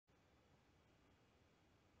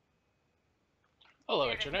Hello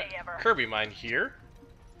Internet, Kirby Mine here,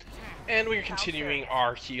 and we're continuing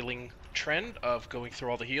our healing trend of going through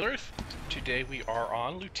all the healers. Today we are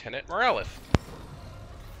on Lieutenant Morales.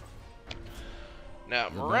 Now,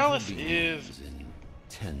 Morales is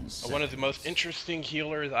one of the most interesting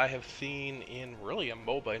healers I have seen in really a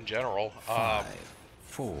MOBA in general. 5,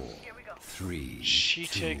 4, 3, she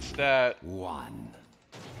 2, takes that 1.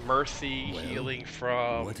 mercy healing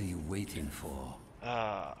from What are you waiting for?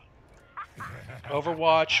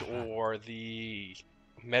 Overwatch, or the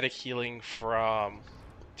medic healing from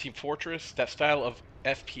Team Fortress, that style of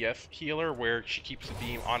FPS healer where she keeps the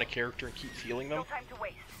beam on a character and keeps healing them.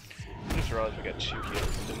 I just realized we got two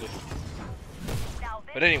healers in this.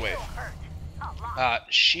 But anyways,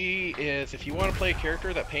 she is, if you want to play a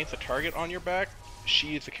character that paints a target on your back,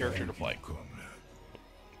 she is the character to play.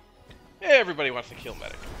 Everybody wants to kill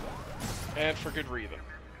medic, and for good reason.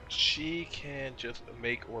 She can just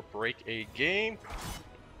make or break a game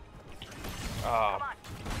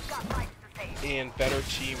in better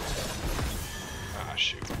team.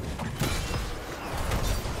 Shoot.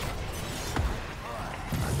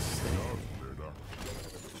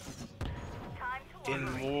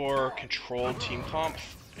 In more controlled team comps,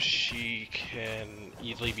 she can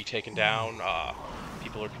easily be taken down.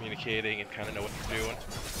 People are communicating and kind of know what they're doing.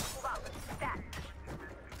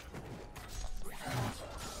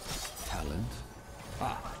 Talent?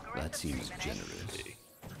 That seems generous.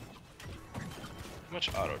 How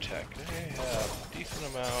much auto attack? They have a decent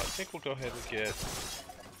amount. I think we'll go ahead and get.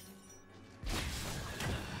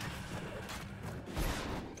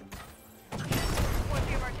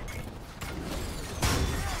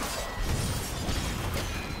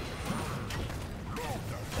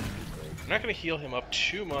 I'm not going to heal him up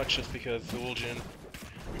too much just because Zul'jin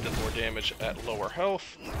does more damage at lower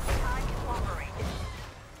health.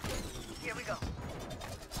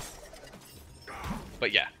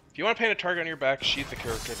 But yeah, if you want to paint a target on your back, she's the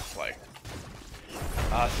character to play.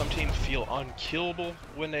 Some teams feel unkillable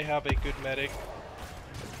when they have a good medic,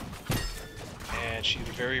 and she's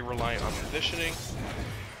very reliant on positioning.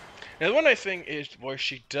 Now the one nice thing is where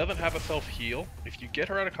she doesn't have a self-heal. If you get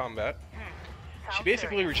her out of combat, she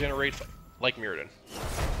basically regenerates like Mirrodin.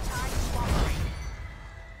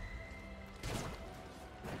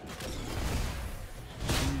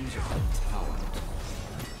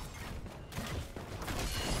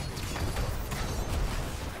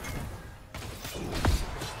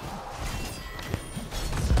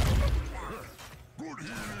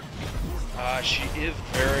 She is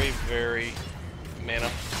very, very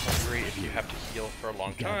mana hungry if you have to heal for a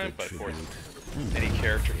long time, but of course, any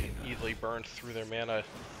character can easily burn through their mana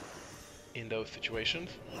in those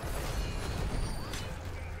situations.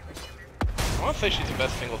 I want to say she's the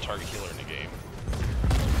best single target healer in the game.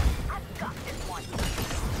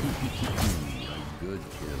 Good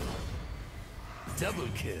kill. Double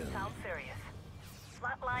kill. Sounds serious.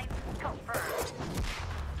 Flatline confirmed.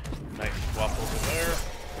 Nice swap over there.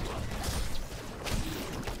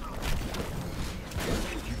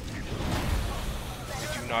 We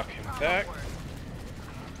do knock him back.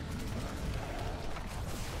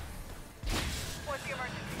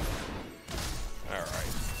 Alright.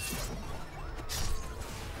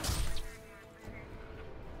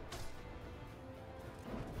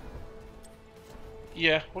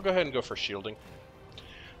 Yeah, we'll go ahead and go for shielding.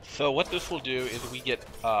 So what this will do is we get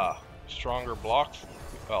stronger blocks.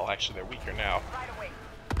 Well, actually they're weaker now.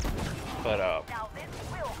 But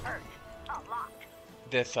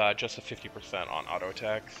this just a 50% on auto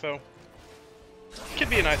attack, so it could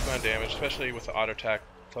be a nice amount of damage, especially with the auto attack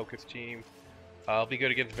focus team. It'll be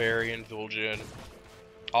good against Varian, Zul'jin.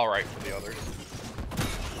 Alright for the others.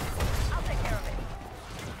 I'll take care of it.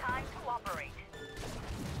 Time to operate.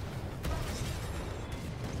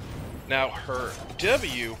 Now her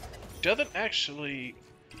W doesn't actually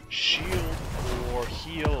shield or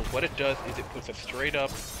heal. What it does is it puts a straight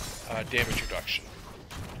up damage reduction.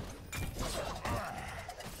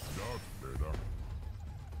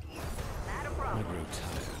 I grow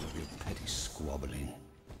tired of your petty squabbling.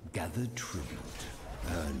 Gather tribute.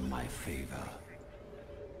 Earn my favor.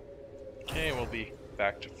 Okay, we'll be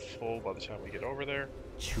back to full by the time we get over there.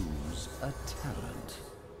 Choose a talent.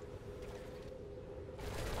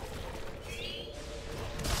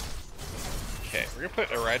 Okay, we're gonna put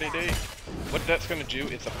Eradiday. What that's gonna do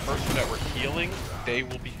is the person that we're healing, they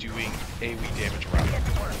will be doing AoE damage around them.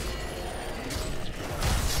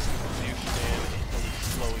 So you stand in the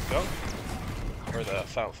slowing gunk, or the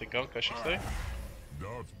silencing gunk, I should say.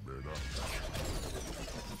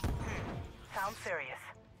 Sounds serious.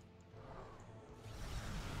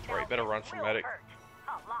 Alright, better run for medic.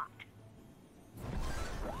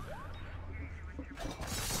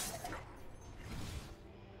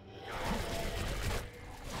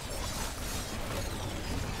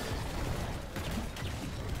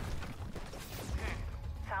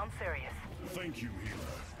 serious. Thank you,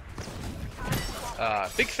 healer.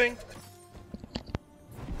 Big thing.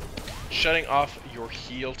 Shutting off your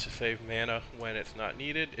heal to save mana when it's not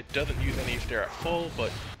needed. It doesn't use any if they're at full,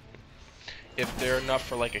 but if they're enough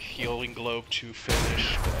for like a healing globe to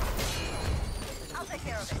finish, I'll take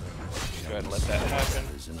care of it. go ahead and let that happen.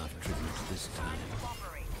 There's enough tribute this time.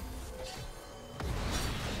 Cooperate.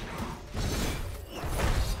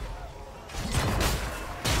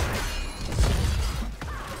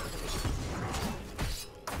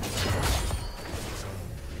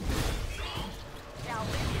 Now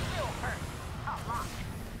this will hurt a lot.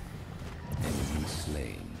 Enemy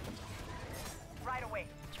slain. Right away.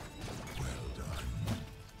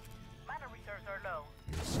 Mana reserves are low.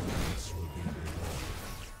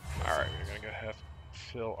 Alright, we're gonna go ahead and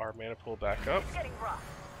fill our mana pool back up. It's getting rough.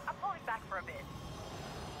 I'm pulling back for a bit.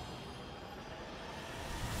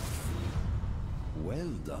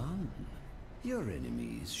 Well done. Your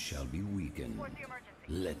enemies shall be weakened. Where's the emergency?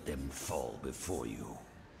 Let them fall before you.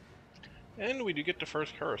 And we do get the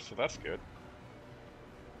first curse, so that's good.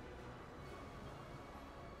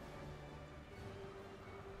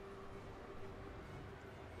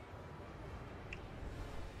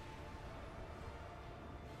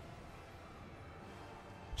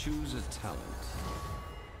 Choose a talent.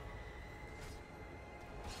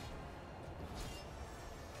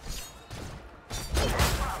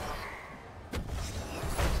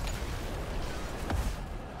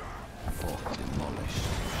 Fort demolished.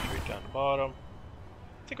 Straight down the bottom.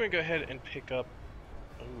 I think we can go ahead and pick up.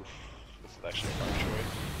 Oof, this is actually a hard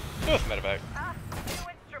choice. Go with medevac. Ah, new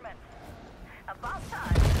instrument. About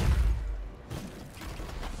time.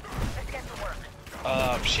 Let's get to work.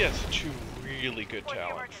 She has two really good Where's the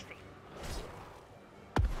talents. emergency?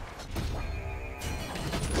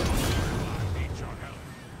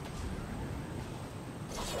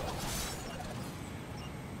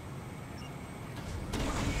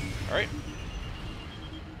 Alright.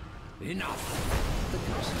 Enough. The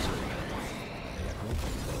curse is over.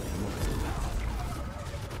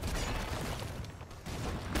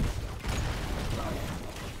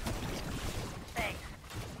 Thanks.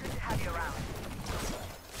 Good to have you around.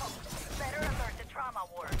 Oh, better alert the trauma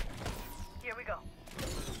ward. Here we go.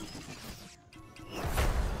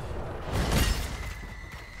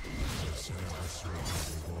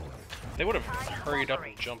 They would have hurried up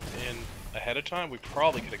and jumped in ahead of time. We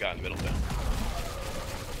probably could have gotten Middleton.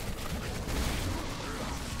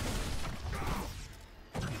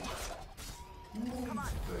 Come on.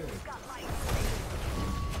 We've got light.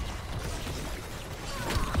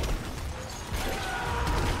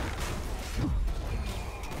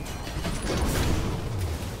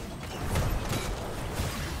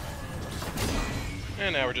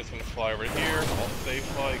 And now we're just gonna fly over here, all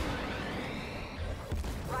safe like.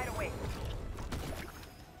 Right away.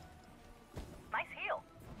 Nice heal.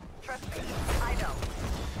 Trust me, I know.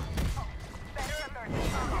 Oh, better alert the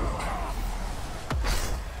trauma ward.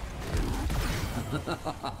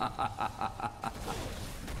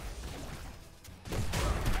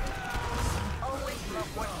 Always love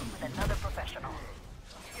working with another professional.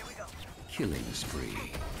 Here we go. Killing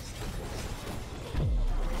spree.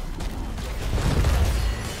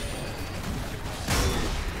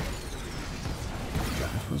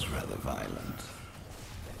 That was rather violent.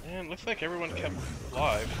 And looks like everyone kept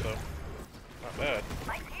alive, so not bad.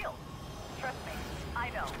 Nice heal. Trust me, I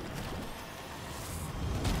know.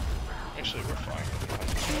 Actually, we're fine.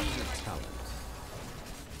 Choose a talent.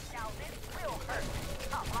 Now this will hurt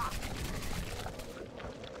a lot.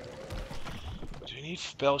 Do we need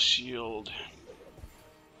spell shield?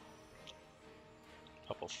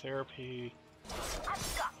 Couple therapy.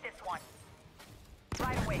 I've got this one.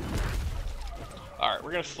 Right away. Alright,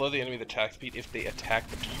 we're gonna slow the enemy with attack speed if they attack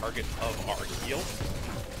the target of our heal.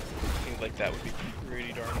 Seems like that would be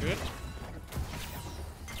pretty darn good.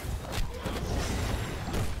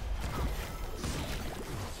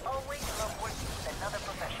 Always love working with another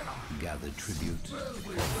professional. Gather tribute.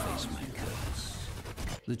 Face my curse.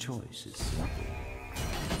 The choice is simple.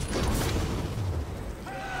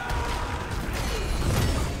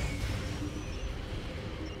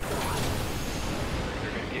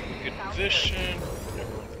 They're gonna get in good position.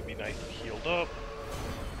 Everyone's gonna be nice and healed up.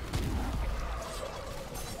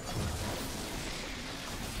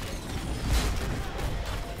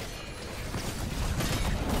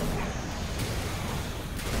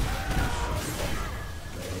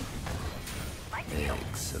 Nice heal.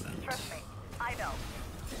 Excellent. Trust me, I know.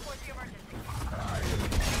 What's the emergency?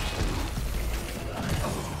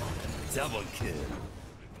 Double kill.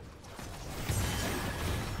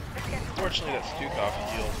 Let's get to work. Unfortunately, that Stukov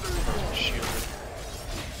heal shielded.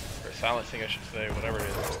 Or silencing, I should say, whatever it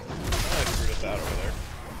is. I screwed us out over there.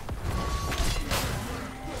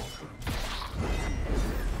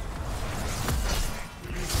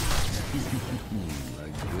 A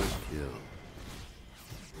good kill.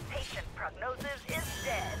 Patient prognosis is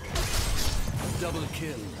dead. Double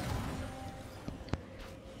kill.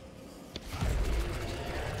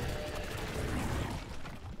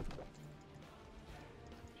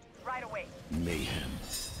 Right away. Mayhem.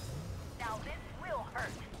 Now this will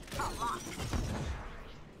hurt a lot.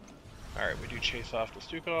 Alright, we do chase off the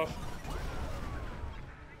Stukov.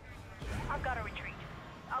 I've got to retreat.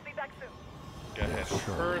 I'll be back soon. Go ahead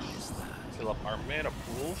first, fill up our mana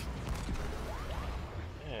pools.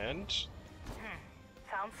 And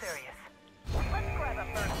Sounds serious. Let's grab a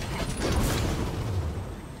first.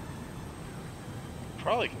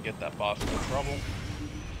 probably can get that boss no trouble.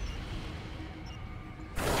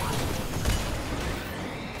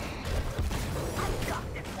 I've got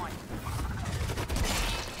this one.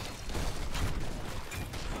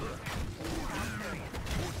 Sounds serious.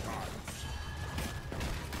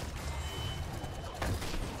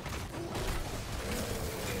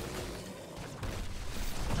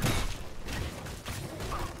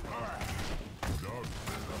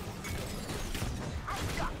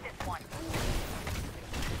 I've got this one.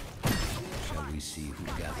 Shall we see who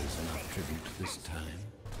gathers enough tribute this time?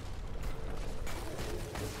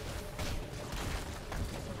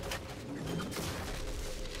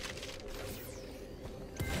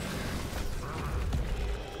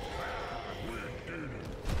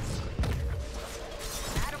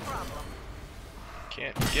 Not a problem.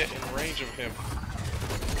 Can't get in range of him.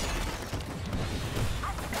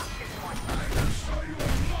 I've got this one.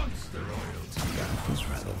 That was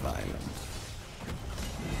rather violent.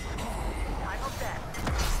 Time of death.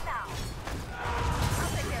 Now.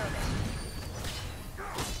 I'll take care of it.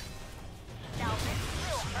 Now this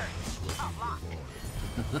will hurt a lot.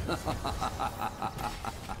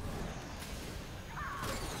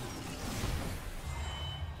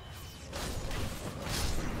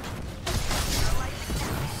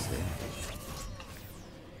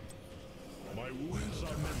 My wounds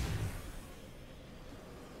are mending.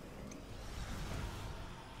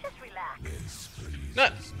 Just relax. This please.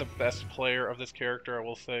 Not the best player of this character, I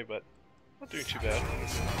will say, but not doing too bad.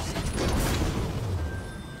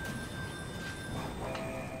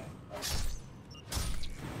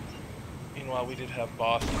 Meanwhile, we did have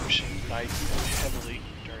boss pushing nice and heavily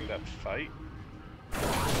during that fight.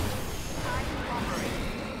 Time to cooperate.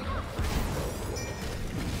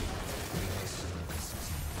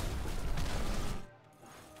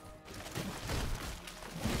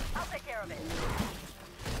 I'll take care of it.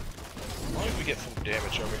 As long as we get some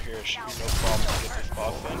damage over here, it should be no problem to get this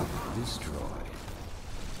boss in. Destroy.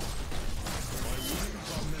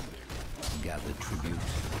 Gather tribute or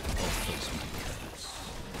face my curse.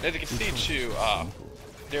 As you can see too,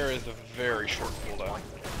 there is a very short cooldown.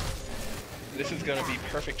 This is going to be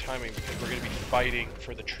perfect timing because we're going to be fighting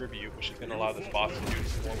for the tribute, which is going to allow this boss to do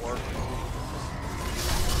some more work.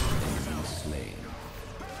 Slain.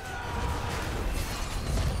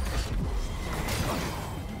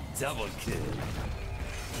 Double kill.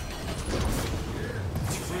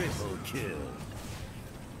 Triple kill.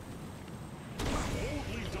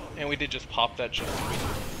 And we did just pop that just so we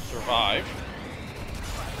could survive.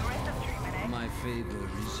 The rest of treatment, eh? My favor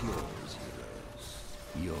is yours, heroes.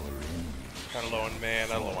 Your enemy. Kind of low on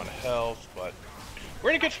mana, low on health, but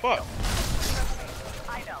we're in a good spot.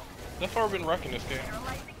 I know. That's why we've been wrecking this game.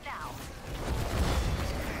 Paralyzing now.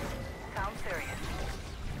 Sounds serious.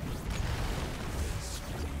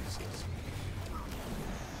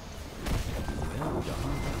 Well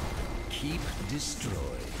done. Keep destroyed.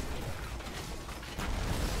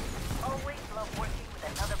 Always love working with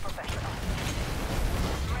another professional.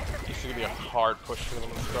 The rest of This is going to treatment, be a eh? hard push for them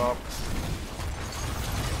to stop.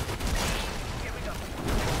 Here we go.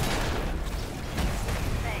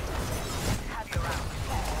 Thanks. Have you around.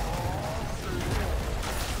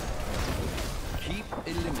 Keep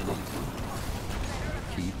eliminating.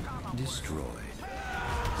 Keep destroyed.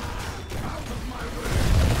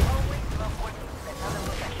 Always love working with another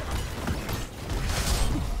professional.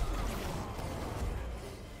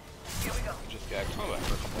 Here we go. Just got combat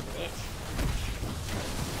for a couple of minutes.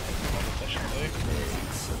 Moments, I should say.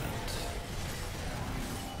 Excellent.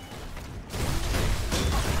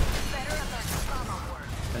 Better alert the trauma word.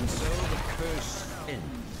 And so the curse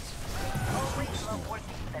ends. Always love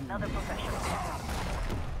working with another professional.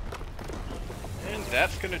 And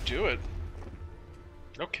that's going to do it.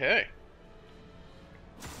 Okay.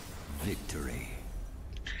 Victory.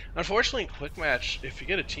 Unfortunately, in Quick Match, if you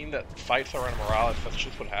get a team that fights around Morales, that's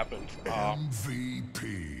just what happens.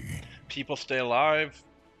 MVP. people stay alive.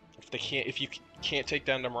 If you can't take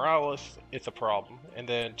down the Morales, it's a problem. And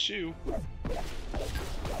then 2,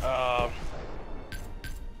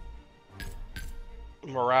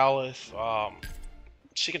 Morales,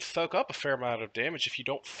 she can soak up a fair amount of damage if you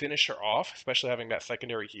don't finish her off, especially having that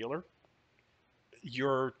secondary healer.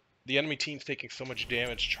 The enemy team's taking so much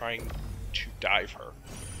damage trying to dive her.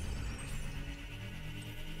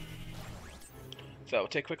 So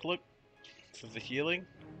take a quick look. This is the healing.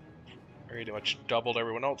 Pretty much doubled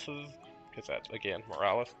everyone else's, because that's, again,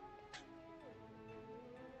 Morales.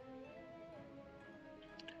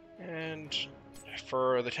 And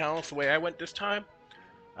for the talents, the way I went this time,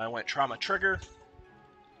 I went Trauma Trigger,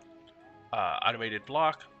 Automated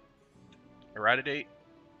Block, Eradicate,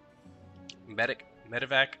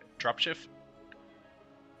 Medevac Dropshift,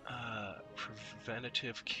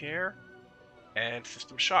 Preventative Care, and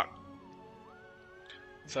System Shock.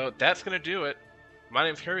 So that's going to do it. My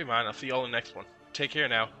name's Harry Mine. I'll see you all in the next one. Take care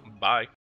now. Bye.